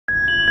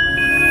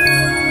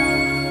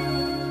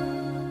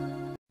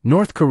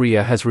North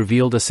Korea has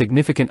revealed a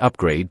significant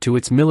upgrade to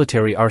its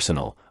military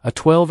arsenal, a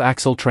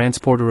 12-axle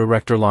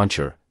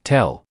transporter-erector-launcher,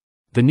 TEL.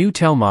 The new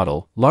TEL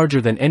model,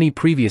 larger than any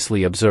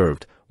previously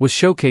observed, was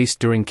showcased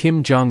during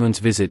Kim Jong-un's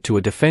visit to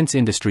a defense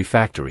industry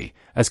factory,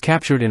 as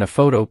captured in a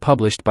photo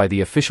published by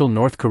the official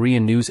North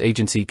Korean news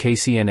agency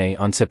KCNA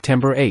on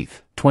September 8,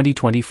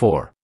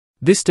 2024.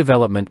 This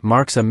development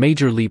marks a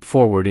major leap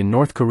forward in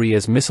North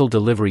Korea's missile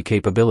delivery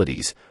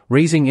capabilities,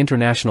 raising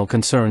international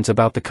concerns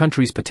about the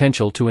country's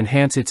potential to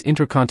enhance its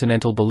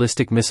Intercontinental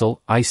Ballistic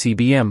Missile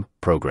 (ICBM)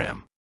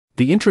 program.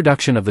 The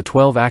introduction of the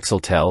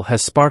 12-axle TEL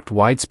has sparked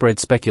widespread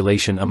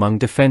speculation among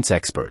defense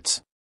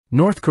experts.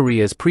 North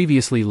Korea's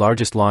previously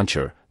largest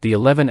launcher, the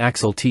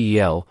 11-axle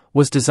TEL,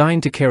 was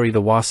designed to carry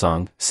the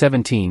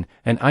Hwasong-17,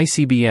 an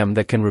ICBM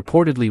that can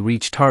reportedly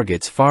reach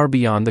targets far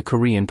beyond the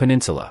Korean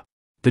peninsula.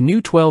 The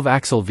new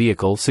 12-axle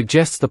vehicle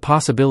suggests the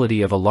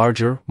possibility of a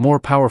larger, more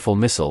powerful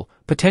missile,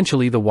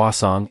 potentially the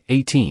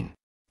Hwasong-18.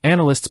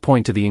 Analysts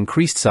point to the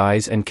increased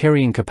size and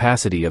carrying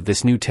capacity of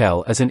this new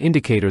TEL as an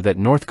indicator that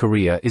North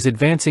Korea is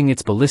advancing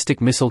its ballistic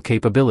missile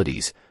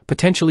capabilities,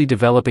 potentially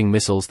developing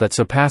missiles that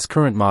surpass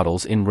current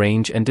models in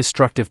range and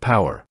destructive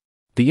power.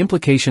 The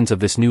implications of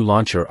this new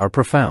launcher are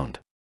profound.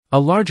 A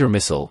larger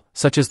missile,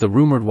 such as the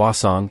rumored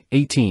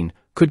Hwasong-18,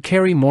 could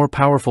carry more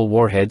powerful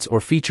warheads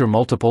or feature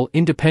multiple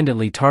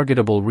independently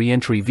targetable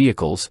re-entry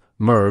vehicles,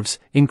 MIRVs,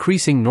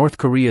 increasing North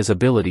Korea's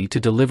ability to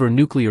deliver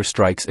nuclear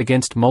strikes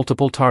against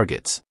multiple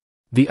targets.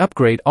 The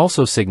upgrade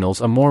also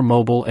signals a more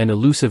mobile and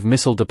elusive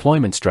missile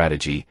deployment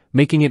strategy,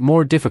 making it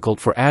more difficult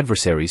for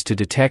adversaries to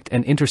detect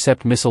and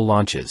intercept missile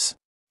launches.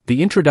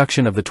 The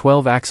introduction of the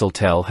 12-axle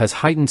TEL has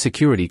heightened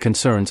security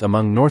concerns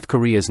among North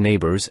Korea's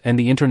neighbors and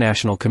the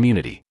international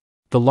community.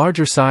 The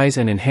larger size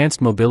and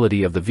enhanced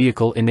mobility of the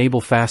vehicle enable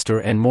faster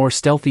and more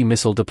stealthy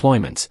missile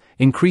deployments,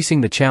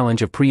 increasing the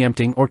challenge of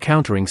preempting or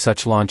countering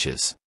such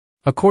launches.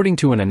 According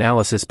to an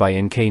analysis by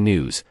NK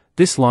News,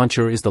 this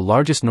launcher is the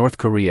largest North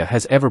Korea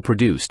has ever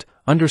produced,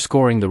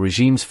 underscoring the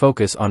regime's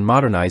focus on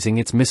modernizing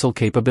its missile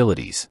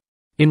capabilities.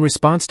 In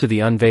response to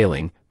the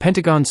unveiling,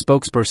 Pentagon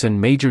spokesperson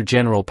Major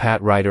General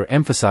Pat Ryder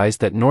emphasized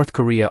that North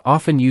Korea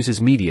often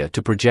uses media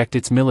to project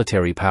its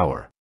military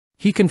power.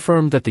 He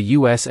confirmed that the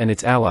U.S. and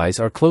its allies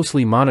are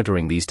closely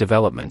monitoring these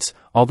developments,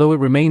 although it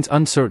remains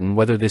uncertain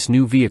whether this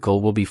new vehicle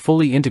will be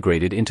fully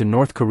integrated into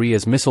North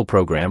Korea's missile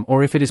program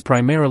or if it is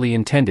primarily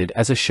intended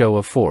as a show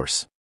of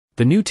force.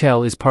 The new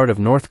TEL is part of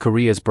North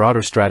Korea's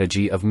broader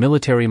strategy of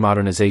military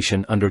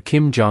modernization under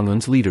Kim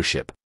Jong-un's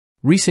leadership.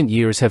 Recent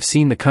years have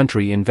seen the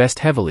country invest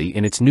heavily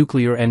in its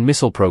nuclear and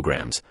missile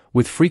programs,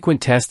 with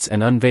frequent tests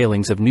and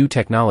unveilings of new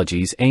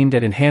technologies aimed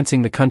at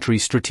enhancing the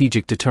country's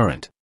strategic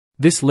deterrent.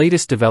 This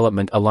latest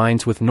development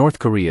aligns with North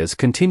Korea's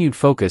continued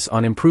focus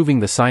on improving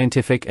the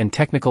scientific and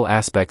technical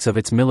aspects of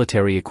its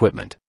military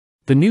equipment.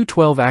 The new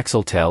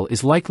 12-axle TEL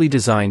is likely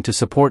designed to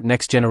support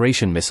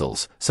next-generation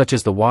missiles, such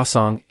as the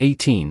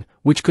Hwasong-18,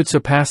 which could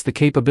surpass the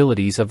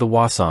capabilities of the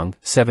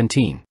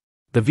Hwasong-17.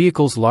 The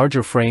vehicle's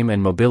larger frame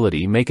and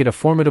mobility make it a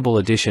formidable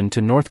addition to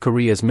North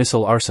Korea's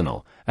missile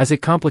arsenal, as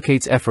it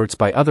complicates efforts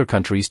by other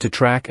countries to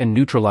track and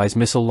neutralize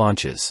missile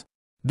launches.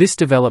 This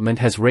development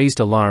has raised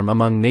alarm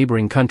among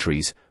neighboring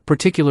countries,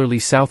 particularly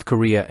South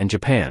Korea and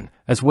Japan,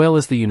 as well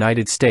as the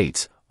United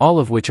States, all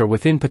of which are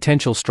within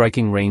potential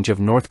striking range of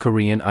North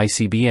Korean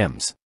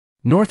ICBMs.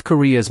 North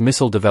Korea's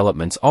missile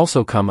developments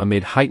also come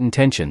amid heightened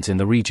tensions in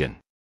the region.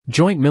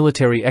 Joint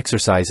military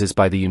exercises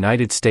by the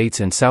United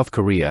States and South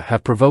Korea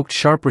have provoked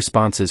sharp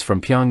responses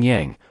from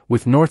Pyongyang,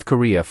 with North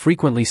Korea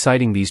frequently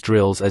citing these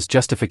drills as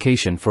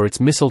justification for its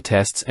missile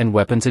tests and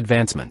weapons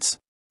advancements.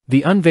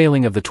 The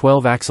unveiling of the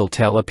 12-axle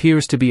TEL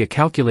appears to be a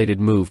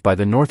calculated move by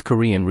the North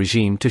Korean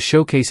regime to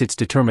showcase its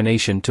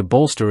determination to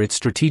bolster its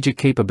strategic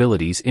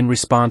capabilities in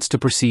response to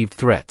perceived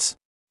threats.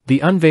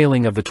 The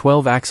unveiling of the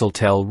 12-axle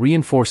TEL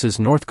reinforces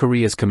North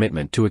Korea's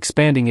commitment to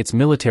expanding its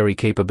military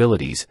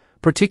capabilities,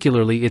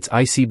 particularly its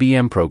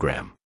ICBM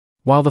program.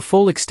 While the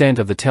full extent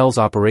of the TEL's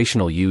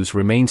operational use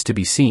remains to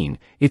be seen,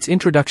 its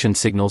introduction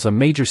signals a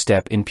major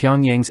step in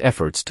Pyongyang's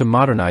efforts to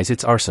modernize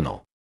its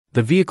arsenal.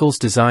 The vehicle's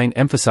design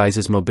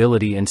emphasizes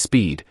mobility and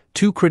speed,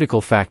 two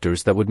critical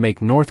factors that would make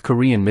North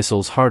Korean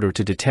missiles harder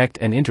to detect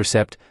and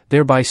intercept,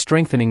 thereby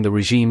strengthening the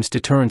regime's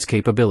deterrence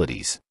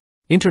capabilities.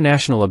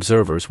 International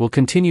observers will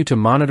continue to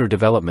monitor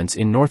developments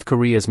in North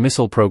Korea's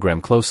missile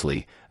program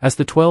closely, as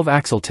the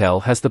 12-axle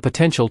TEL has the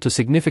potential to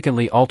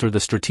significantly alter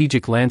the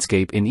strategic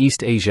landscape in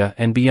East Asia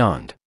and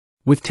beyond.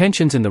 With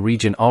tensions in the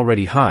region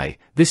already high,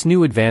 this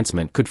new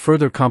advancement could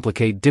further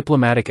complicate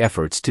diplomatic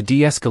efforts to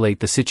de-escalate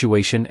the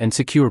situation and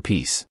secure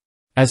peace.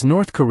 As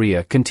North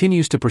Korea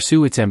continues to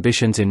pursue its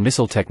ambitions in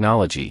missile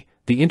technology,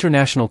 the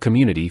international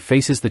community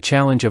faces the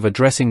challenge of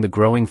addressing the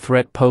growing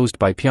threat posed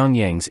by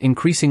Pyongyang's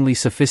increasingly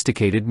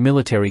sophisticated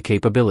military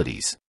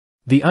capabilities.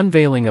 The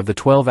unveiling of the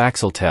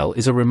 12-axle TEL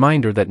is a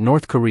reminder that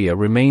North Korea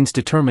remains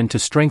determined to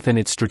strengthen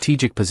its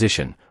strategic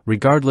position,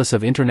 regardless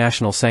of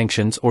international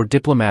sanctions or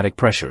diplomatic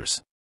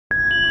pressures.